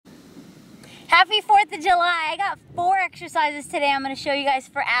Happy 4th of July. I got 4 exercises today I'm going to show you guys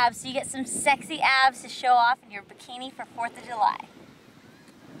for abs, so you get some sexy abs to show off in your bikini for 4th of July.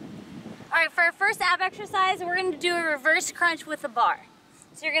 Alright, for our first ab exercise, we're going to do a reverse crunch with a bar.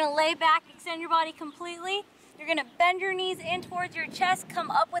 So you're going to lay back, extend your body completely. You're going to bend your knees in towards your chest, come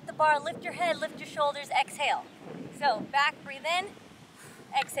up with the bar, lift your head, lift your shoulders, exhale. So back, breathe in,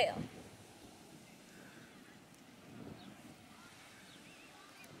 exhale.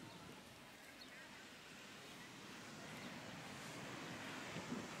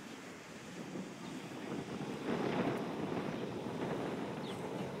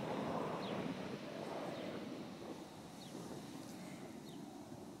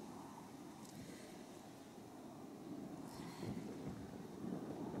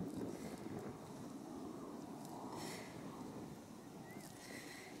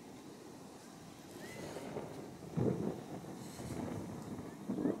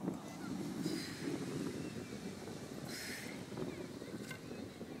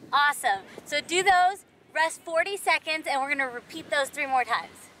 Awesome. So do those, rest 40 seconds, and we're going to repeat those 3 more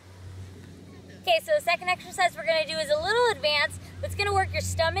times. Okay, so the second exercise we're going to do is a little advanced, but it's going to work your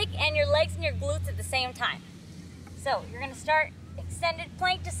stomach and your legs and your glutes at the same time. So you're going to start extended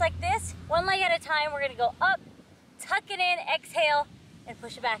plank just like this, one leg at a time. We're going to go up, tuck it in, exhale, and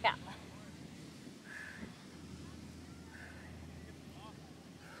push it back out.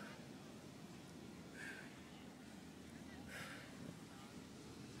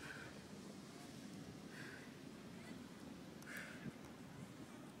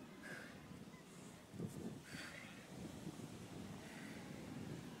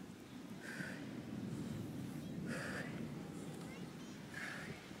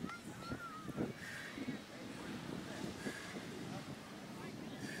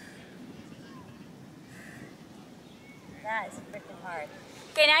 That is freaking hard.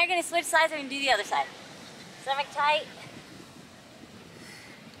 Okay, now you're going to switch sides. We're going to do the other side. Stomach tight.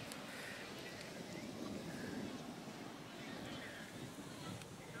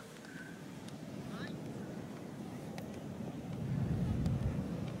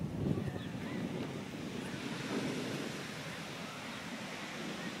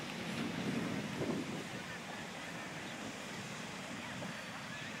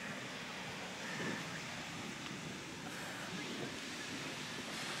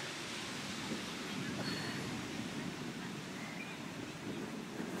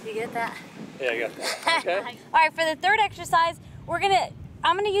 You get that? Yeah, I got that. Okay. All right, for the third exercise,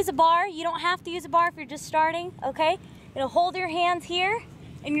 I'm gonna use a bar. You don't have to use a bar if you're just starting, okay? You'll hold your hands here,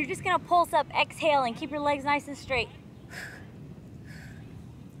 and you're just gonna pulse up, exhaling. Keep your legs nice and straight.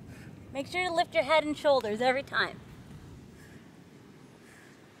 Make sure to lift your head and shoulders every time.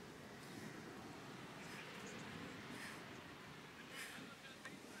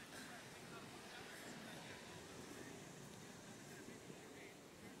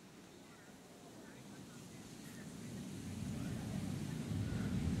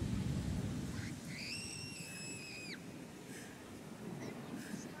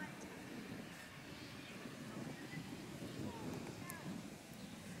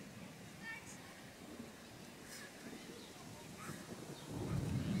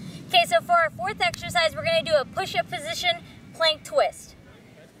 Okay, so for our fourth exercise, we're going to do a push-up position, plank twist.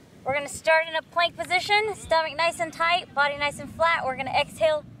 We're going to start in a plank position, stomach nice and tight, body nice and flat. We're going to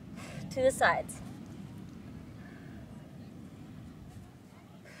exhale to the sides.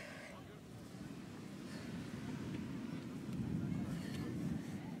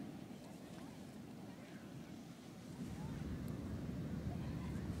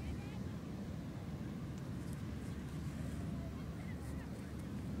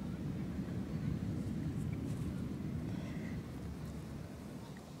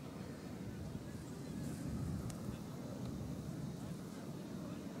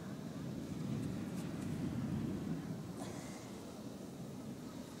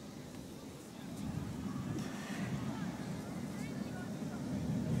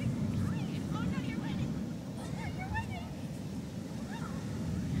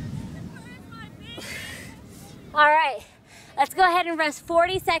 All right, let's go ahead and rest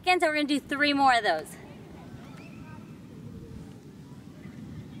 40 seconds, and we're gonna do 3 more of those.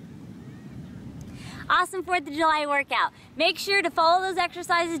 Awesome 4th of July workout. Make sure to follow those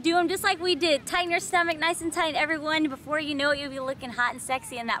exercises, do them just like we did. Tighten your stomach nice and tight, everyone. Before you know it, you'll be looking hot and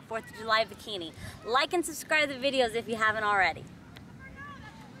sexy in that 4th of July bikini. Like and subscribe to the videos if you haven't already.